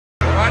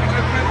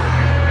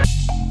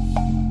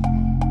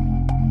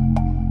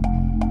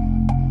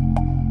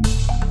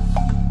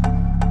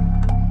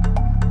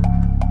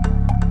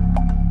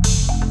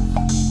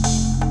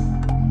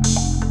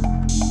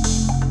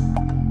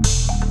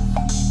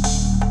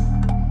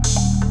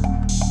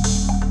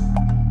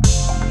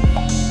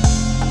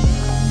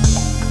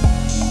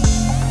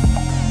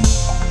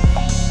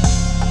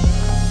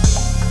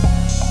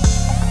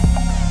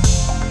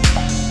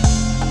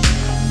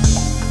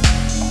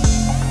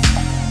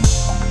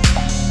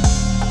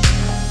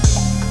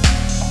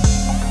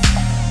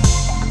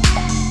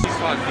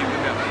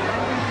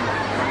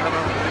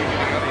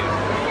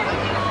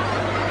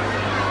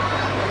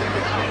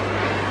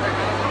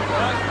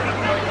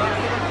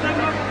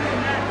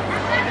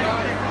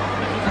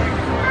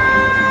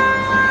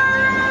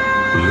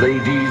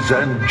Ladies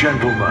and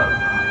gentlemen,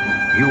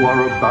 you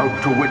are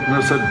about to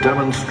witness a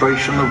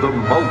demonstration of the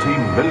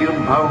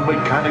multi-million-pound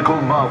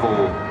mechanical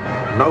marvel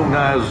known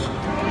as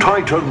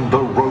Titan the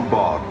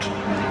Robot.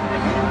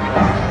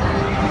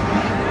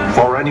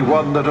 For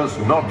anyone that has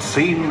not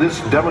seen this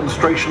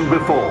demonstration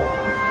before,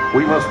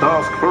 we must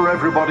ask for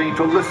everybody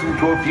to listen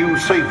to a few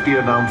safety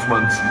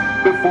announcements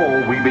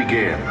before we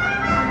begin.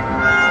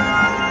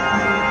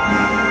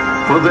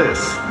 For this,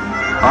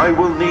 I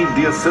will need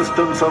the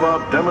assistance of our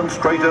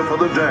demonstrator for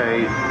the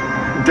day,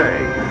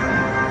 Dave.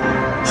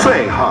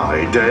 Say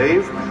hi,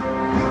 Dave.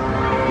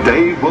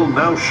 Dave will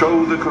now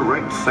show the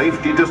correct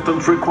safety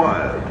distance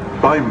required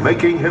by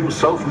making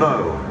himself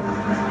known.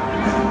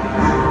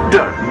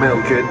 Don't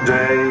milk it,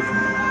 Dave.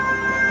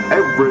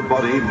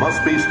 Everybody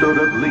must be stood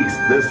at least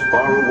this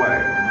far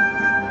away.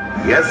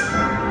 Yes,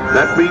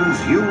 that means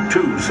you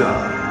too,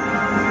 sir.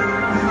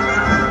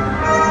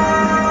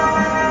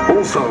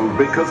 Also,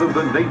 because of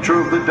the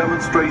nature of the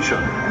demonstration,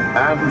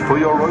 and for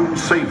your own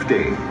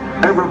safety,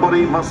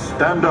 everybody must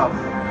stand up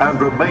and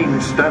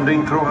remain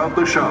standing throughout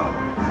the show.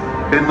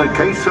 In the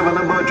case of an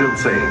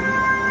emergency,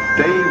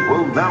 Dave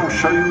will now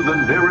show you the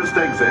nearest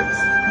exits,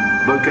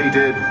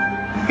 located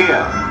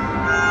here,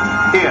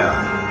 here,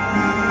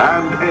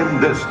 and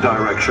in this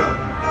direction.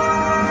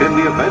 In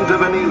the event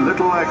of any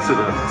little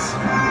accidents,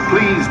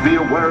 please be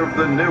aware of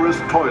the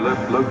nearest toilet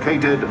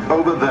located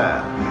over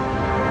there.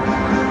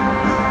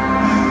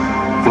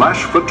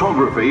 Flash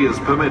photography is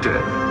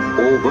permitted,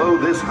 although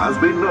this has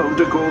been known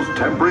to cause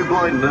temporary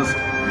blindness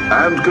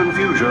and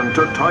confusion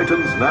to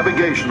Titan's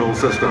navigational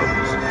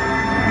systems.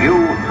 You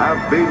have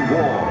been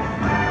warned.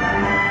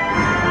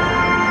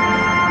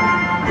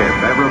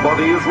 If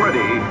everybody is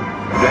ready,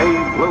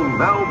 Dave will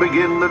now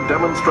begin the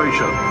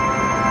demonstration.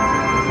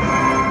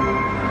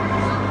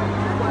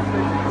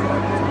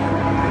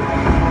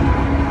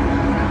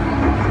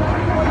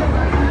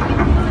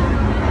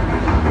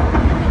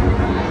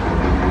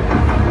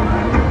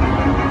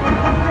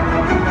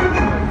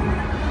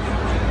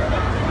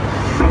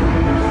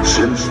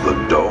 Since the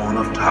dawn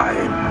of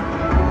time,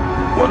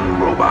 one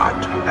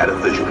robot had a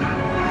vision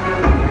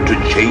to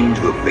change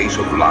the face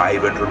of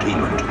live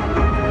entertainment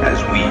as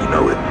we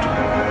know it.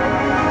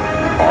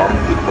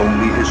 Armed with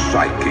only his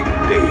sidekick,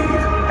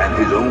 Dave, and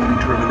his own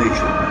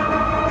determination,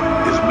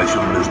 his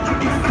mission is to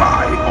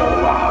defy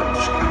all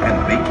odds and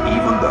make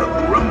even the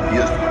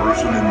grumpiest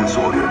person in this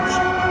audience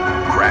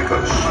crack a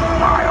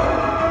smile.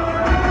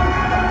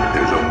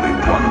 There's only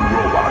one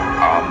robot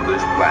on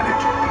this planet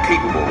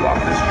capable of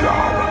this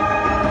job.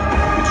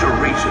 It's a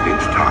race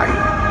against time.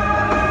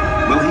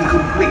 Will he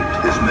complete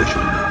his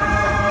mission?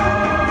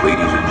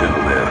 Ladies and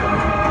gentlemen,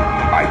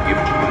 I give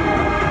to you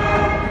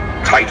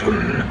Titan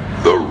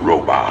the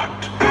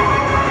Robot.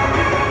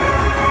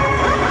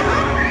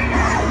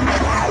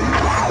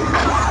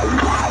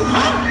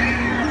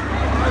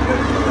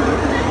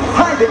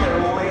 Hi there,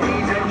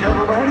 ladies and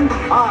gentlemen.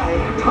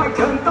 I'm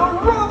Titan the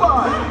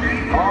Robot.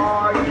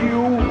 Are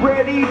you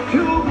ready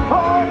to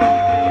party?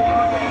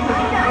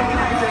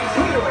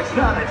 It's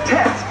not a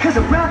test, cause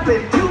I'm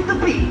rapping to the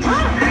beat.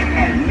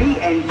 And me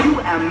and you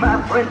and my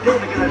friend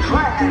David are gonna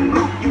try and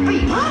move your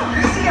feet.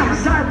 See, I'm a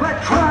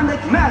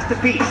cybertronic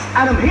masterpiece,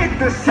 and I'm here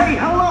to say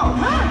hello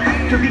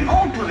to the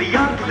old, to the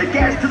young, to the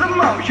dads, to the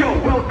moms. Yo,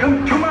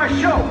 welcome to my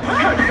show.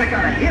 Cause I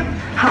got a hip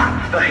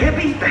hop, the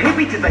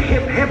hippie to the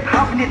hip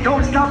hop, and you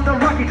don't stop the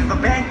rocky to the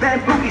bang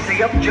bang boogie.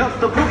 Say up jump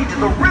the boogie to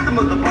the rhythm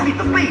of the boogie,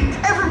 the beat.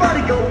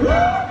 Everybody go woo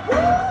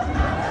woo.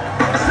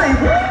 Say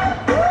woo.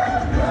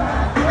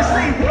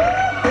 Say woo.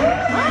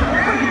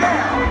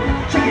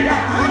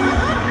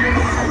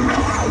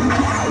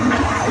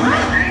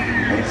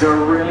 It's a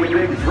really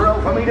big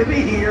thrill for me to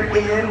be here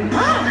in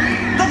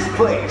this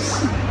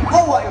place.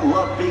 Oh, I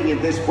love being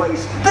in this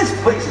place. This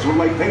place is one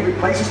of my favorite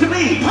places to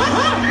be.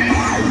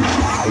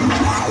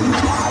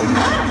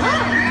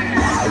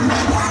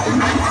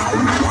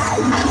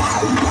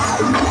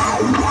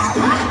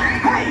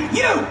 Hey,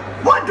 you!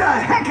 What the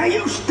heck are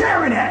you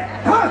staring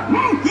at? Huh?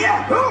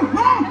 Yeah?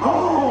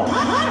 Oh!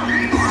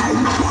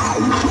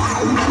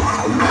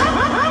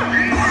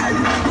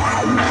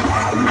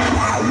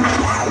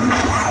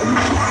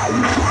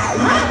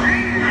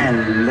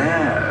 Hello.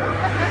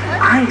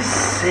 I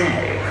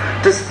say,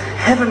 does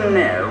heaven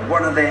know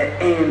one of their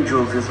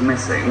angels is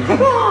missing? You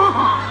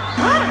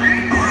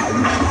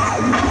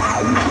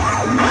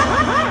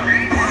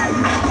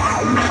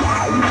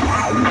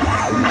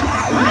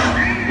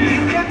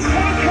can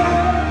take a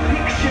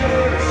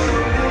picture of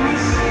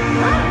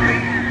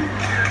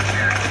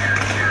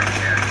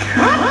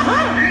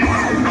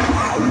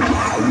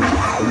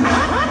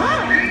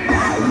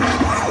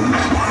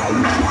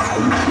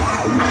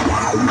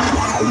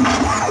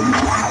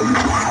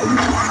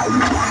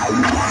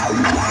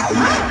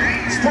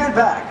Stand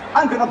back,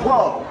 I'm gonna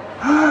blow.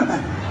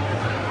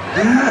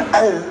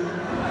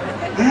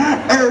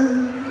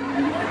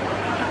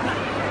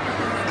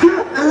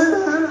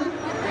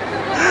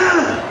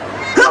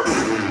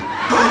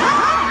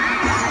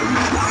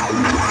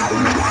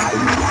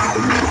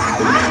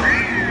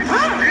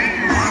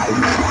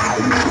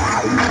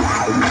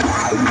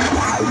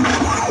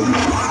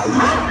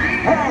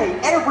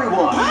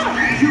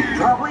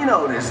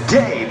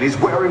 Dave is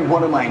wearing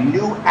one of my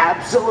new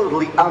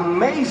absolutely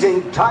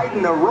amazing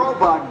Titan the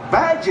Robot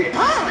badges.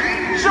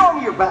 Show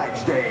me your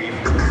badge, Dave.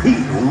 He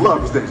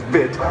loves this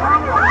bit.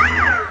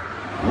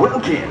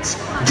 Well, kids,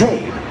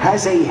 Dave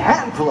has a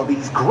handful of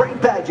these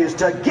great badges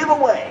to give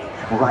away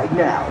right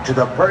now to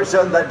the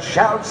person that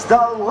shouts the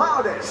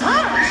loudest. So, who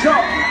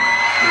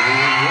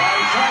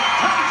wants a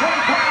Titan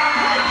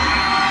badge?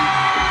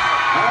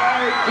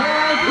 I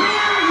can't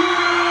hear you.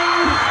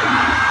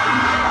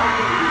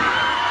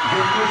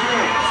 Good news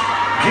is,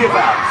 give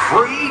out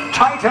free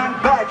Titan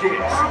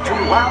badges to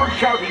loud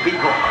shouty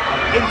people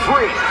in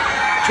 3,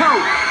 2, 1,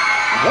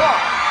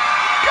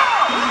 go!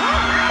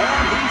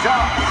 And he's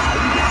up.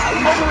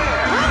 Over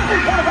there.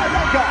 What about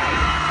that guy?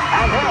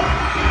 And him.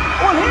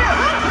 On him.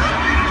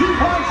 Keep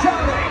on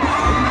shouting.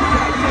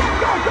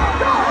 Go, go,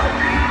 go.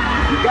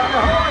 You gotta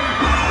hurry.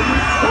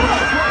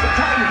 This was a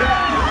Titan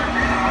badge.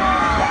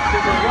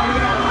 Badges are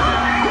running out.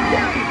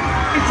 Dave,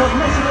 it's a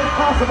mission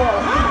impossible.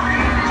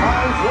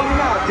 Time's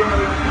running out,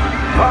 Dave.